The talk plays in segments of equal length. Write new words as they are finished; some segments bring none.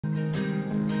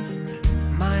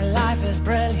is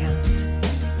brilliant,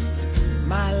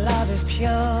 my love is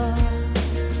pure.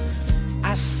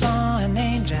 I saw an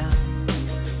angel,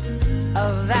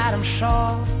 of that I'm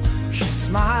sure. She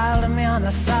smiled at me on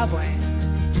the subway.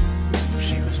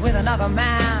 She was with another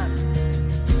man,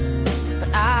 but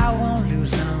I won't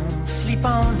lose no sleep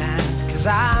on that, 'cause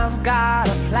I've got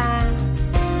a plan.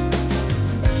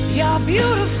 You're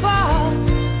beautiful,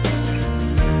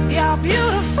 you're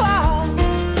beautiful,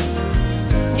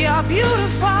 you're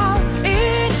beautiful.